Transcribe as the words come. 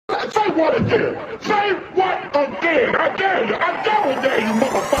Say what again? Say what again? I dare you. I double dare you,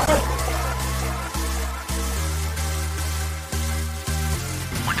 motherfucker.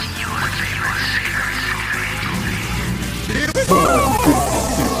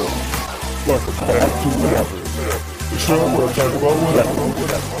 Welcome back to whatever. The show where I talk about whatever.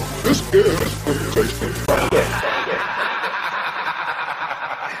 This is Tasting.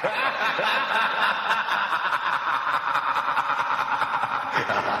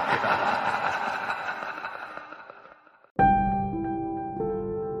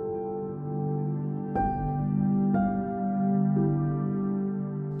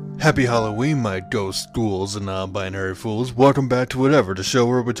 Happy Halloween, my ghost ghouls and non-binary fools. Welcome back to Whatever, the show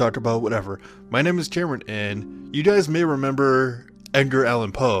where we talk about whatever. My name is Cameron, and you guys may remember Edgar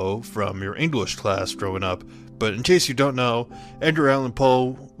Allan Poe from your English class growing up, but in case you don't know, Edgar Allan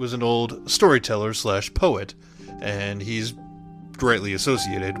Poe was an old storyteller / poet, and he's greatly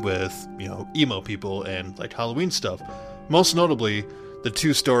associated with, emo people and like Halloween stuff. Most notably, the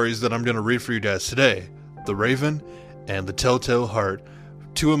two stories that I'm going to read for you guys today, The Raven and The Telltale Heart.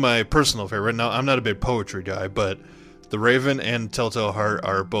 Two of my personal favorite. Now, I'm not a big poetry guy, but The Raven and Telltale Heart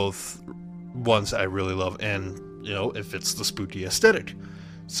are both ones I really love, and, it fits the spooky aesthetic.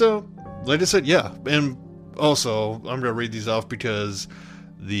 So, like I said, yeah. And also, I'm going to read these off because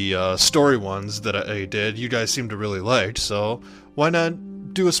the story ones that I did, you guys seem to really like, so why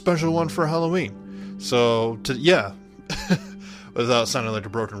not do a special one for Halloween? So, without sounding like a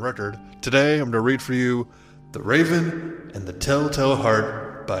broken record, today I'm going to read for you The Raven and the Telltale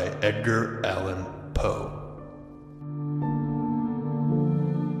Heart by Edgar Allan Poe.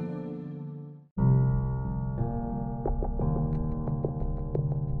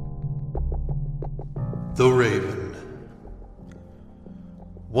 The Raven.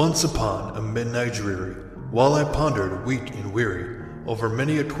 Once upon a midnight dreary, while I pondered weak and weary over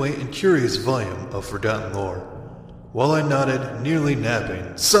many a quaint and curious volume of forgotten lore, while I nodded, nearly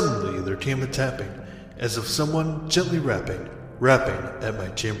napping, suddenly there came a tapping, as of someone gently rapping at my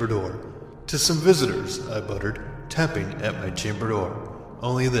chamber door. "'Tis some visitors," I muttered, tapping at my chamber door.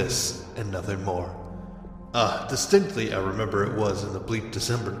 Only this, and nothing more. Distinctly I remember it was in the bleak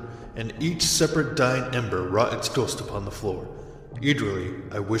December, and each separate dying ember wrought its ghost upon the floor. Eagerly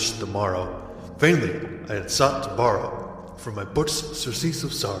I wished the morrow. Vainly I had sought to borrow from my books surcease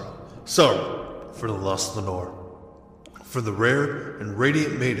of sorrow for the lost Lenore. For the rare and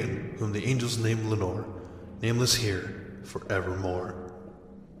radiant maiden whom the angels named Lenore, nameless here forevermore.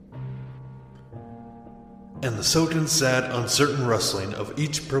 And the silken, sad, uncertain rustling of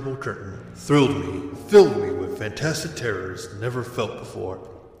each purple curtain thrilled me, filled me with fantastic terrors never felt before,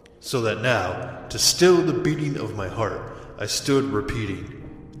 so that now, to still the beating of my heart, I stood repeating,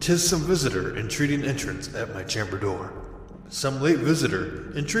 "'Tis some visitor entreating entrance at my chamber door. Some late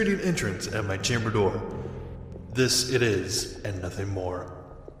visitor entreating entrance at my chamber door. This it is, and nothing more."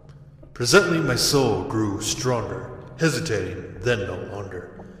 Presently my soul grew stronger, hesitating then no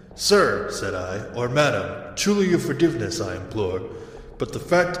longer. "Sir," said I, "or madam, truly your forgiveness I implore, but the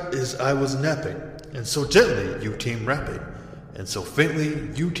fact is I was napping, and so gently you came rapping, and so faintly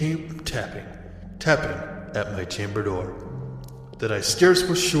you came tapping at my chamber door, that I scarce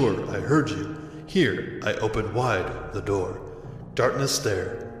was sure I heard you. Here I opened wide the door. Darkness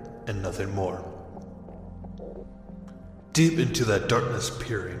there, and nothing more. Deep into that darkness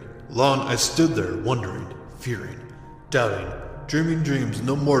peering, long I stood there wondering, fearing, doubting, dreaming dreams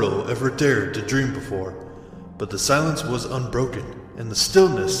no mortal ever dared to dream before. But the silence was unbroken, and the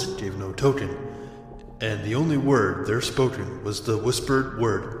stillness gave no token, and the only word there spoken was the whispered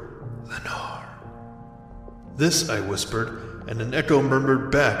word, "Lenore." This I whispered, and an echo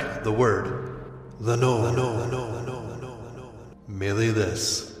murmured back the word, "Lenore, Lenore, Lenore, Lenore, Lenore, Lenore." Merely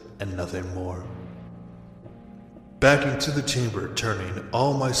this, and nothing more. Back into the chamber turning,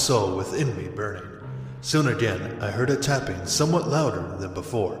 all my soul within me burning. Soon again I heard a tapping somewhat louder than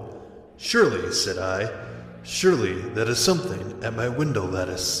before. "Surely," said I, "surely that is something at my window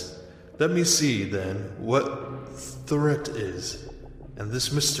lattice. Let me see, then, what threat is, and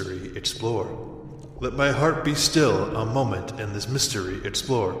this mystery explore. Let my heart be still a moment and this mystery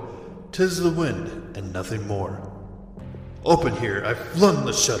explore. 'Tis the wind, and nothing more." Open here I flung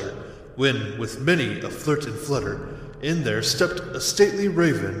the shutter, when, with many a flirt and flutter, in there stepped a stately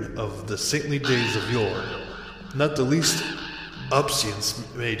raven of the saintly days of yore. Not the least obeisance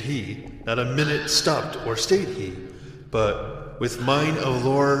made he, not a minute stopped or stayed he, but with mine of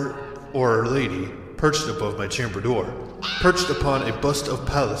lore or lady perched above my chamber door, perched upon a bust of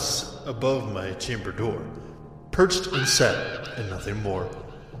Pallas above my chamber door, perched and sat, and nothing more.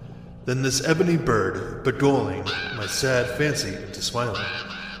 Then this ebony bird, beguiling my sad fancy into smiling,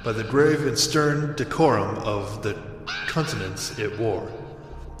 by the grave and stern decorum of the countenance it wore.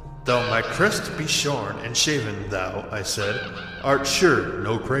 Though my crest be shorn and shaven, thou, I said, art sure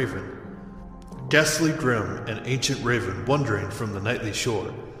no craven. Ghastly grim, an ancient raven wandering from the nightly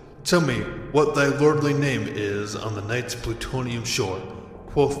shore, tell me what thy lordly name is on the night's plutonium shore.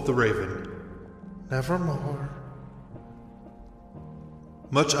 Quoth the raven, Nevermore.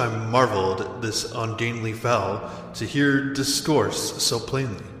 Much I marveled this ungainly fowl to hear discourse so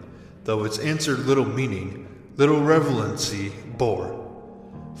plainly, though its answer little meaning, little relevancy bore.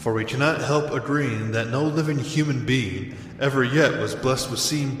 For we cannot help agreeing that no living human being ever yet was blessed with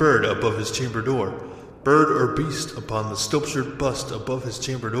seeing bird above his chamber door, bird or beast upon the sculptured bust above his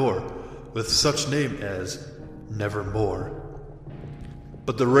chamber door, with such name as Nevermore.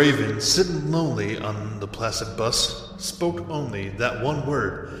 But the raven, sitting lonely on the placid bust, spoke only that one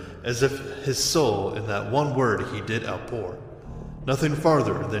word, as if his soul in that one word he did outpour. Nothing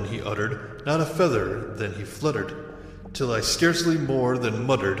farther than he uttered, not a feather than he fluttered, till I scarcely more than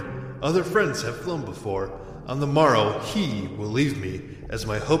muttered, Other friends have flown before, on the morrow he will leave me, as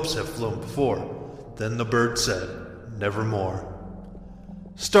my hopes have flown before. Then the bird said, Nevermore.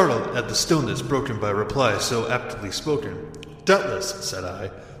 Startled at the stillness broken by reply so aptly spoken, Doubtless, said I,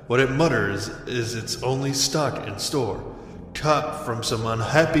 what it mutters is its only stock and store, caught from some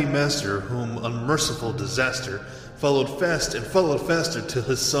unhappy master whom unmerciful disaster followed fast and followed faster till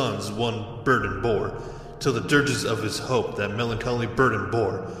his sons one burden bore, till the dirges of his hope that melancholy burden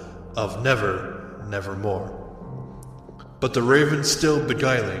bore, of nevermore. But the raven still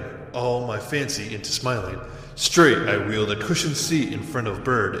beguiling all my fancy into smiling, straight I wheeled a cushioned seat in front of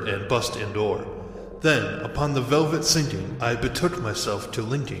bird and bust indoor. Then, upon the velvet sinking, I betook myself to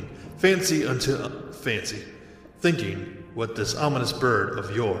linking fancy unto fancy, thinking what this ominous bird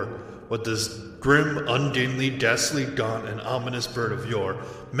of yore, what this grim, ungainly, ghastly, gaunt, and ominous bird of yore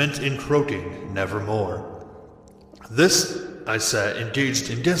meant in croaking Nevermore. This I sat engaged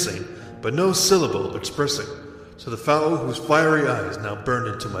in guessing, but no syllable expressing, to the fowl whose fiery eyes now burned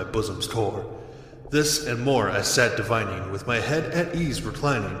into my bosom's core. This and more I sat divining, with my head at ease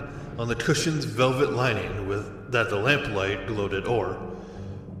reclining on the cushion's velvet lining with that the lamplight gloated o'er,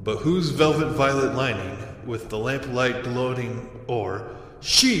 but whose velvet violet lining with the lamplight gloating o'er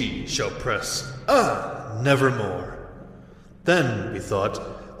she shall press, nevermore. Then,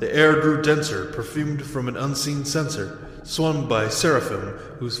 methought, the air grew denser, perfumed from an unseen censer, swung by seraphim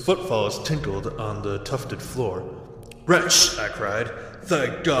whose footfalls tinkled on the tufted floor. Wretch, I cried,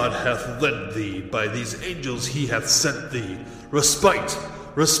 thy God hath led thee, by these angels he hath sent thee, respite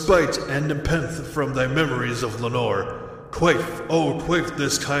and nepenthe from thy memories of Lenore. Quaff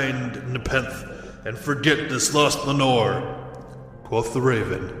this kind nepenthe, and forget this lost Lenore. Quoth the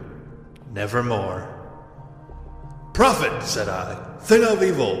raven, Nevermore. Prophet, said I, thing of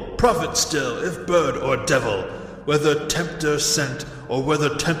evil, prophet still, if bird or devil, whether tempter sent, or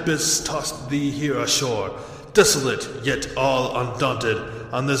whether tempest tossed thee here ashore, desolate, yet all undaunted,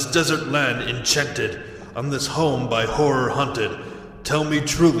 on this desert land enchanted, on this home by horror haunted, tell me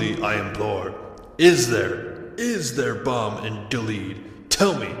truly, I implore, is there balm in Gilead?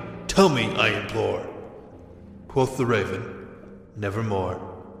 Tell me, I implore. Quoth the raven, Nevermore.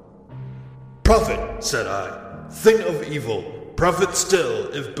 Prophet, said I, thing of evil, prophet still,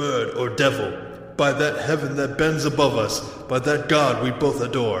 if bird or devil, by that heaven that bends above us, by that God we both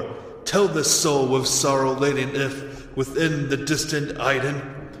adore, tell this soul with sorrow laden if, within the distant Iden,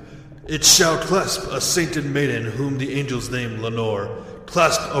 it shall clasp a sainted maiden whom the angels name Lenore,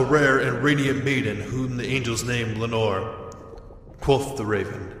 clasp a rare and radiant maiden whom the angels name Lenore. Quoth the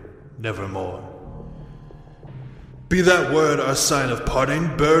raven, Nevermore. Be that word our sign of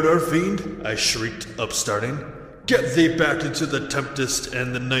parting, bird or fiend? I shrieked, upstarting. Get thee back into the tempest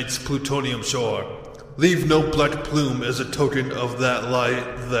and the night's plutonium shore. Leave no black plume as a token of that lie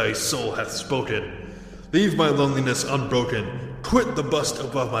thy soul hath spoken. Leave my loneliness unbroken. Quit the bust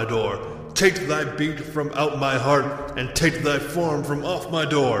above my door. Take thy beat from out my heart, and take thy form from off my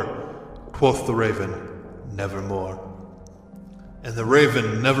door. Quoth the raven, Nevermore. And the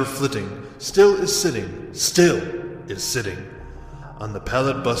raven, never flitting, still is sitting, on the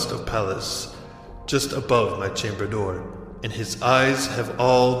pallid bust of Pallas, just above my chamber door, and his eyes have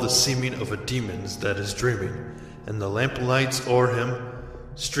all the seeming of a demon's that is dreaming, and the lamplights o'er him,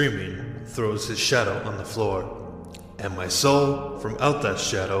 streaming, throws his shadow on the floor, and my soul, from out that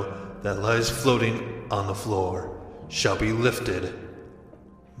shadow that lies floating on the floor, shall be lifted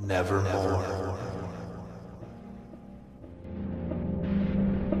nevermore.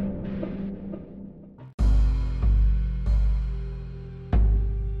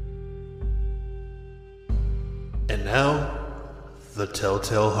 And now, the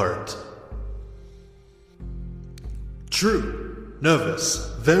Telltale Heart. True.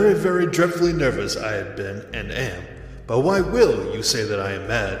 Nervous. Very, very dreadfully nervous I had been and am. But why will you say that I am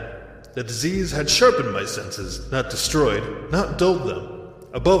mad? The disease had sharpened my senses, not destroyed, not dulled them.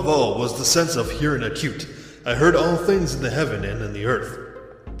 Above all was the sense of hearing acute. I heard all things in the heaven and in the earth.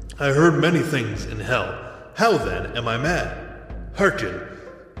 I heard many things in hell. How then am I mad? Hearken,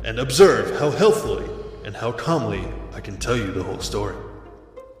 and observe how healthily and how calmly I can tell you the whole story.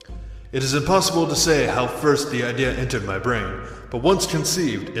 It is impossible to say how first the idea entered my brain, but once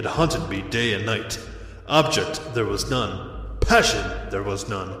conceived, it haunted me day and night. Object there was none. Passion there was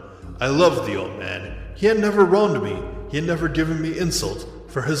none. I loved the old man. He had never wronged me. He had never given me insult.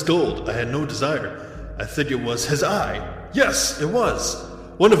 For his gold I had no desire. I think it was his eye. Yes, it was.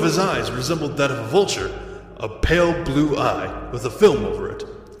 One of his eyes resembled that of a vulture, a pale blue eye with a film over it.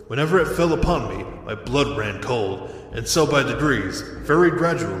 Whenever it fell upon me, my blood ran cold, and so by degrees, very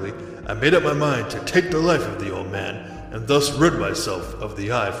gradually, I made up my mind to take the life of the old man, and thus rid myself of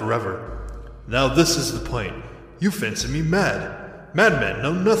the eye forever. Now this is the point. You fancy me mad. Madmen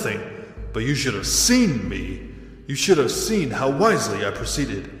know nothing, but you should have seen me. You should have seen how wisely I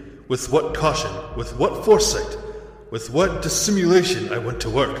proceeded, with what caution, with what foresight, with what dissimulation I went to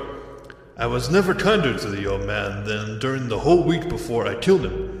work. I was never kinder to the old man than during the whole week before I killed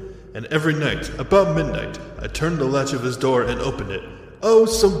him, and every night, about midnight, I turned the latch of his door and opened it, oh,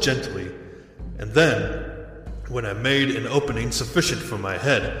 so gently. And then, when I made an opening sufficient for my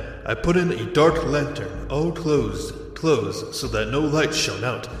head, I put in a dark lantern, all closed, so that no light shone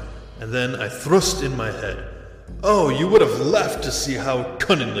out, and then I thrust in my head. Oh, you would have laughed to see how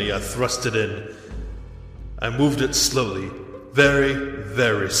cunningly I thrust it in. I moved it slowly, very,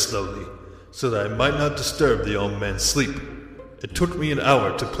 very slowly, so that I might not disturb the old man's sleep. It took me an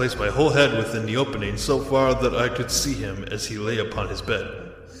hour to place my whole head within the opening so far that I could see him as he lay upon his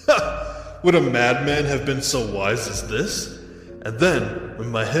bed. Ha! Would a madman have been so wise as this? And then, when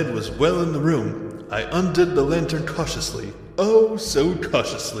my head was well in the room, I undid the lantern cautiously, oh, so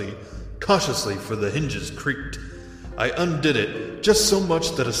cautiously, for the hinges creaked. I undid it just so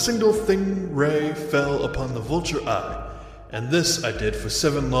much that a single thin ray fell upon the vulture eye, and this I did for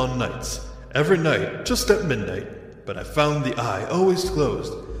 7 long nights, every night, just at midnight, but I found the eye always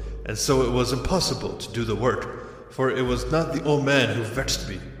closed, and so it was impossible to do the work, for it was not the old man who vexed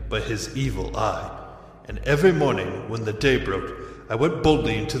me, but his evil eye. And every morning, when the day broke, I went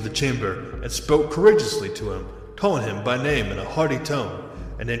boldly into the chamber and spoke courageously to him, calling him by name in a hearty tone,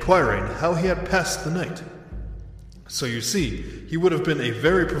 and inquiring how he had passed the night. So you see, he would have been a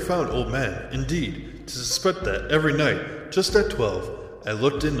very profound old man, indeed, to suspect that every night, just at 12, I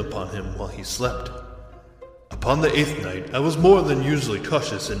looked in upon him while he slept. Upon the 8th night, I was more than usually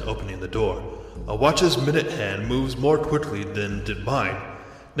cautious in opening the door. A watch's minute hand moves more quickly than did mine.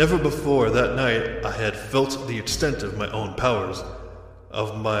 Never before that night I had felt the extent of my own powers,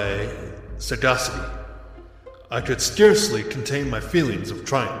 of my sagacity. I could scarcely contain my feelings of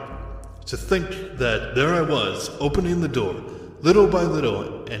triumph. To think that there I was, opening the door, little by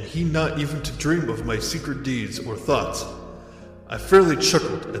little, and he not even to dream of my secret deeds or thoughts. I fairly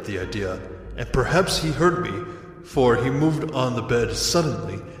chuckled at the idea, and perhaps he heard me, for he moved on the bed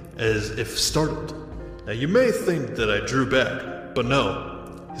suddenly, as if startled. Now you may think that I drew back, but no.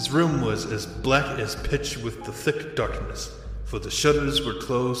 His room was as black as pitch with the thick darkness, for the shutters were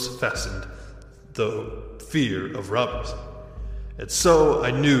close fastened, though fear of robbers. And so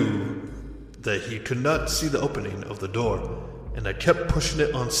I knew that he could not see the opening of the door, and I kept pushing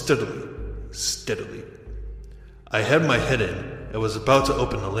it on steadily. I had my head in, and was about to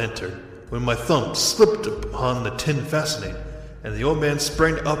open the lantern, when my thumb slipped upon the tin fastening, and the old man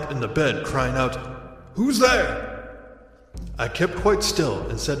sprang up in the bed, crying out, "Who's there?" I kept quite still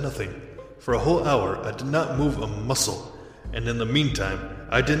and said nothing. For a whole hour I did not move a muscle, and in the meantime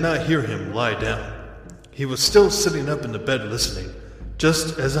I did not hear him lie down. He was still sitting up in the bed listening,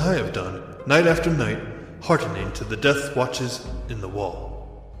 just as I have done, night after night, hearkening to the death watches in the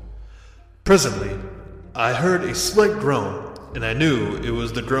wall. Presently I heard a slight groan, and I knew it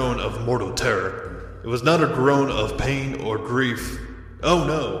was the groan of mortal terror. It was not a groan of pain or grief. Oh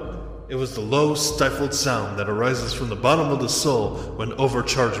no! It was the low, stifled sound that arises from the bottom of the soul when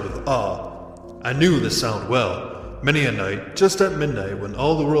overcharged with awe. I knew the sound well. Many a night, just at midnight, when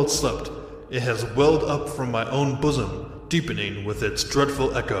all the world slept, it has welled up from my own bosom, deepening with its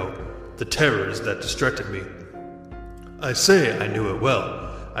dreadful echo the terrors that distracted me. I say I knew it well.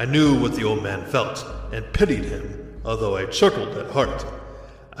 I knew what the old man felt, and pitied him, although I chuckled at heart.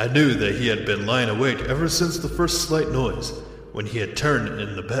 I knew that he had been lying awake ever since the first slight noise, when he had turned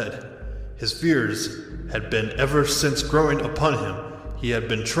in the bed. His fears had been ever since growing upon him. he had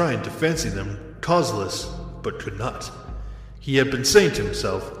been trying to fancy them causeless, but could not. He had been saying to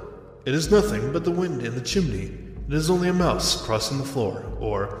himself, "It is nothing but the wind in the chimney. It is only a mouse crossing the floor,"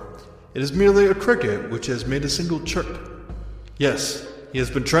 or "It is merely a cricket which has made a single chirp." Yes, he has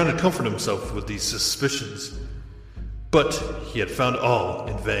been trying to comfort himself with these suspicions. But he had found all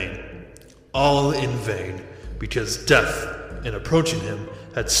in vain. All in vain, because death, in approaching him,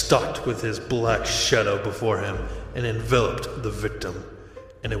 had stalked with his black shadow before him and enveloped the victim.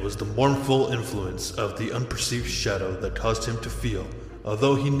 And it was the mournful influence of the unperceived shadow that caused him to feel,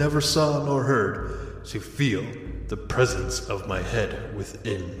 although he never saw nor heard, to feel the presence of my head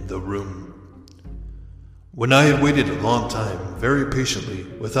within the room. When I had waited a long time, very patiently,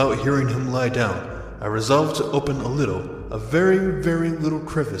 without hearing him lie down, I resolved to open a very, very little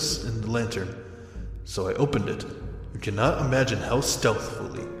crevice in the lantern. So I opened it. You cannot imagine how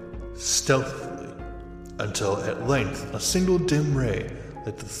stealthily, until at length a single dim ray,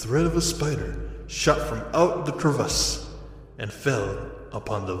 like the thread of a spider, shot from out the crevice and fell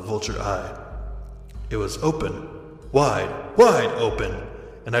upon the vulture eye. It was open, wide open,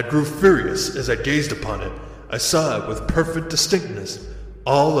 and I grew furious as I gazed upon it. I saw it with perfect distinctness,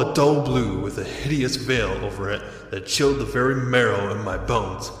 all a dull blue with a hideous veil over it that chilled the very marrow in my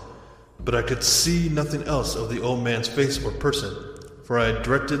bones. But I could see nothing else of the old man's face or person, for I had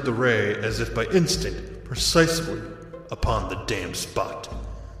directed the ray as if by instinct precisely upon the damned spot.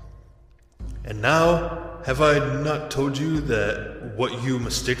 And now, have I not told you that what you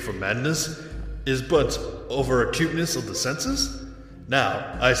mistake for madness is but over-acuteness of the senses? Now,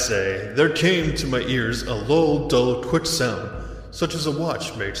 I say, there came to my ears a low, dull, quick sound, such as a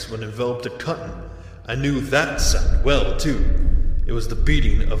watch makes when enveloped in cotton. I knew that sound well, too. It was the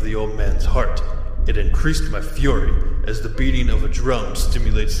beating of the old man's heart. It increased my fury, as the beating of a drum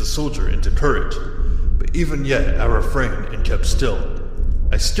stimulates the soldier into courage. But even yet I refrained and kept still.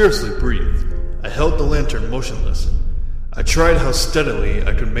 I scarcely breathed. I held the lantern motionless. I tried how steadily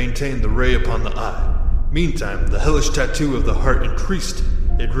I could maintain the ray upon the eye. Meantime, the hellish tattoo of the heart increased.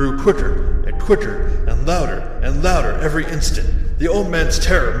 It grew quicker and quicker and louder every instant. The old man's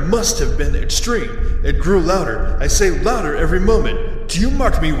terror must have been extreme. It grew louder, I say louder every moment. Do you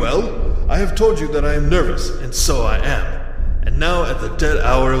mark me well? I have told you that I am nervous, and so I am. And now at the dead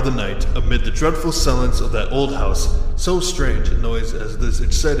hour of the night, amid the dreadful silence of that old house, so strange a noise as this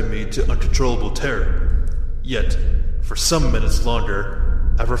excited me to uncontrollable terror. Yet, for some minutes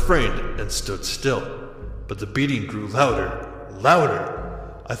longer, I refrained and stood still. But the beating grew louder.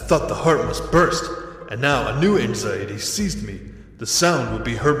 I thought the heart must burst, and now a new anxiety seized me. The sound would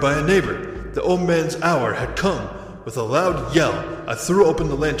be heard by a neighbor. The old man's hour had come. With a loud yell, I threw open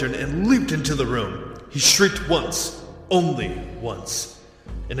the lantern and leaped into the room. He shrieked once, only once.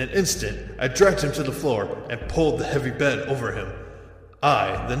 In an instant, I dragged him to the floor and pulled the heavy bed over him.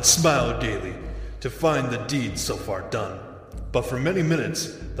 I then smiled gaily to find the deed so far done. But for many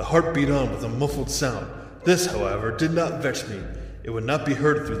minutes, the heart beat on with a muffled sound. This, however, did not vex me. It would not be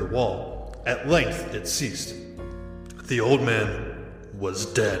heard through the wall. At length it ceased. The old man was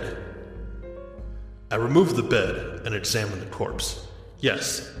dead. I removed the bed and examined the corpse.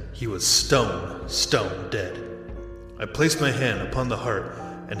 Yes, he was stone dead. I placed my hand upon the heart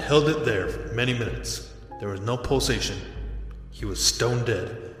and held it there for many minutes. There was no pulsation. He was stone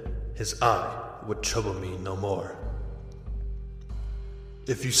dead. His eye would trouble me no more.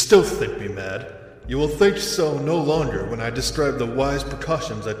 If you still think me mad, you will think so no longer when I describe the wise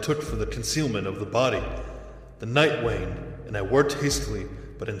precautions I took for the concealment of the body. The night waned, and I worked hastily,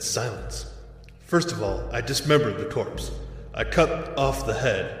 but in silence. First of all, I dismembered the corpse. I cut off the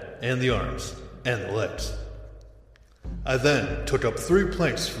head, and the arms, and the legs. I then took up 3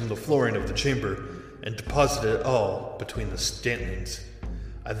 planks from the flooring of the chamber, and deposited it all between the scantlings.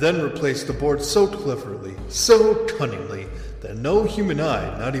 I then replaced the board so cleverly, so cunningly, that no human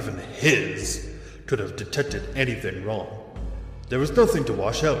eye, not even his, could have detected anything wrong. There was nothing to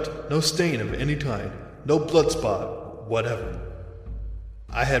wash out, no stain of any kind, no blood spot whatever.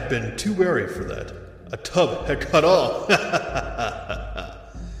 I had been too wary for that. A tub had cut all.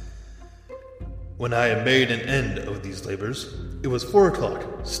 When I had made an end of these labors, it was 4 o'clock,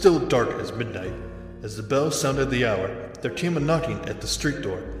 still dark as midnight. As the bell sounded the hour, there came a knocking at the street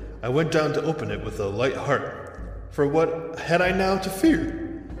door. I went down to open it with a light heart. For what had I now to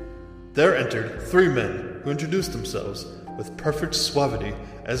fear? There entered 3 men who introduced themselves with perfect suavity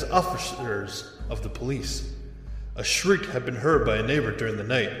as officers of the police. A shriek had been heard by a neighbor during the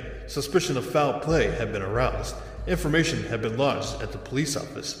night. Suspicion of foul play had been aroused. Information had been lodged at the police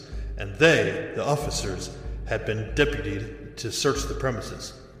office, and they, the officers, had been deputed to search the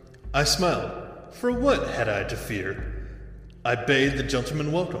premises. I smiled. For what had I to fear? I bade the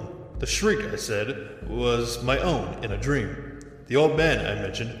gentleman welcome. The shriek, I said, was my own in a dream. The old man, I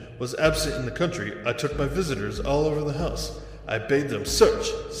mentioned, was absent in the country. I took my visitors all over the house. I bade them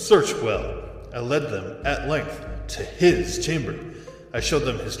search well. I led them, at length, to his chamber. I showed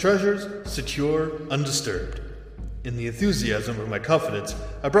them his treasures, secure, undisturbed. In the enthusiasm of my confidence,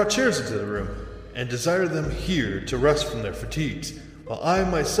 I brought chairs into the room, and desired them here to rest from their fatigues, while I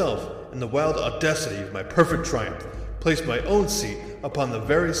myself, in the wild audacity of my perfect triumph, placed my own seat upon the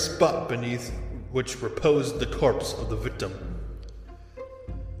very spot beneath which reposed the corpse of the victim.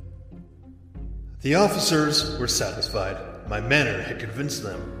 The officers were satisfied. My manner had convinced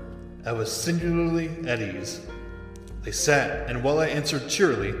them. I was singularly at ease. They sat, and while I answered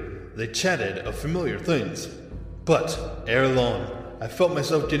cheerily, they chatted of familiar things. But, ere long, I felt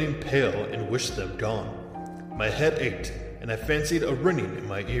myself getting pale and wished them gone. My head ached, and I fancied a ringing in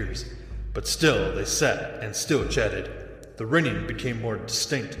my ears. But still they sat and still chatted. The ringing became more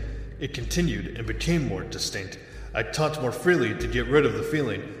distinct. It continued and became more distinct. I talked more freely to get rid of the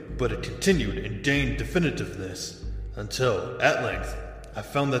feeling, but it continued and gained definitiveness, until, at length, I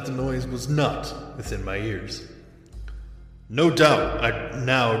found that the noise was not within my ears. No doubt I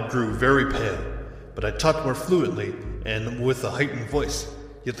now grew very pale, but I talked more fluently and with a heightened voice,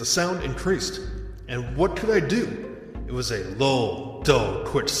 yet the sound increased. And what could I do? It was a low, dull,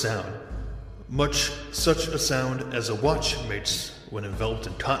 quick sound, much such a sound as a watch makes when enveloped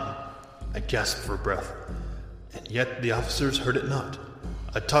in cotton. I gasped for breath, and yet the officers heard it not.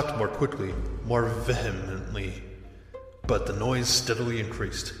 I talked more quickly, more vehemently, but the noise steadily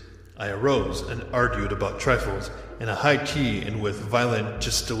increased. I arose and argued about trifles in a high key and with violent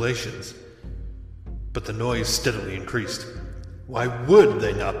gesticulations, but the noise steadily increased. Why would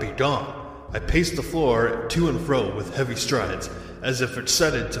they not be gone? I paced the floor to and fro with heavy strides, as if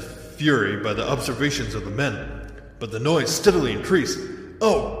excited to fury by the observations of the men, but the noise steadily increased.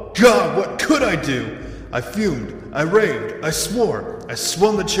 Oh God, what could I do? I fumed, I raved, I swore. I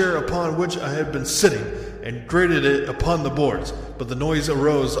swung the chair upon which I had been sitting and grated it upon the boards, but the noise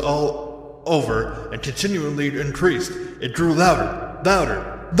arose all over and continually increased. It grew louder,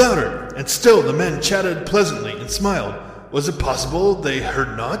 louder, and still the men chatted pleasantly and smiled. Was it possible they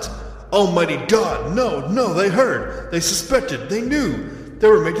heard not? Almighty God, no, they heard, they suspected, they knew. They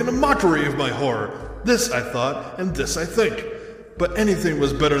were making a mockery of my horror. This I thought, and this I think. But anything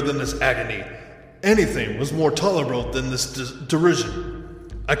was better than this agony. Anything was more tolerable than this derision.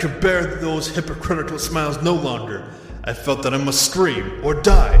 I could bear those hypocritical smiles no longer. I felt that I must scream or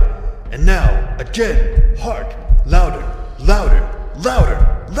die. And now, again, hark, louder.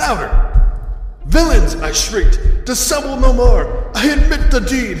 Villains, I shrieked, dissemble no more. I admit the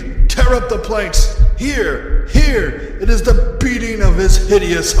deed. Tear up the planks. Here, it is the beating of his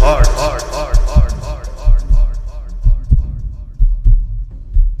hideous heart.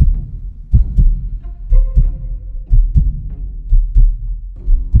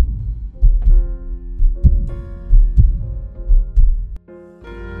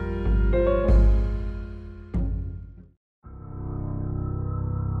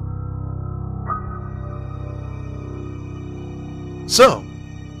 So,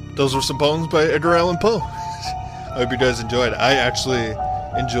 those were some poems by Edgar Allan Poe. I hope you guys enjoyed. I actually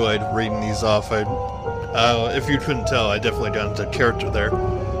enjoyed reading these off. If you couldn't tell, I definitely got into character there.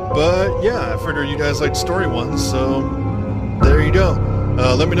 But yeah, I figured you guys liked story ones, so there you go.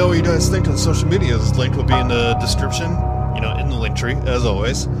 Let me know what you guys think on social media. This link will be in the description, in the link tree, as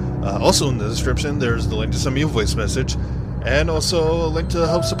always. Also in the description, there's the link to send me a voice message, and also a link to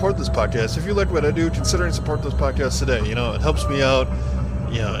help support this podcast. If you like what I do, consider and support this podcast today. It helps me out,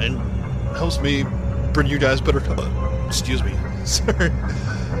 and helps me bring you guys better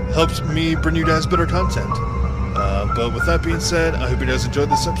helps me bring you guys better content. But with that being said, I hope you guys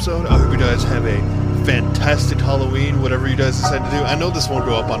enjoyed this episode. I hope you guys have a fantastic Halloween, whatever you guys decide to do. I know this won't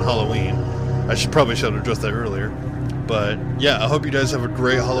go up on Halloween. I should have addressed that earlier. But yeah, I hope you guys have a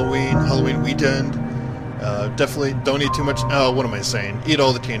great Halloween weekend. Definitely don't eat too much. What am I saying? Eat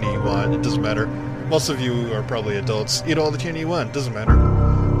all the candy you want. It doesn't matter. Most of you are probably adults. Eat all the candy you want. It doesn't matter.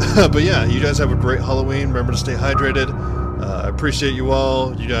 But yeah, you guys have a great Halloween. Remember to stay hydrated. I appreciate you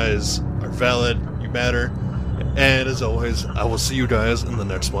all. You guys are valid. You matter. And as always, I will see you guys in the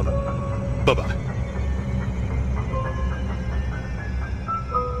next one. Bye-bye.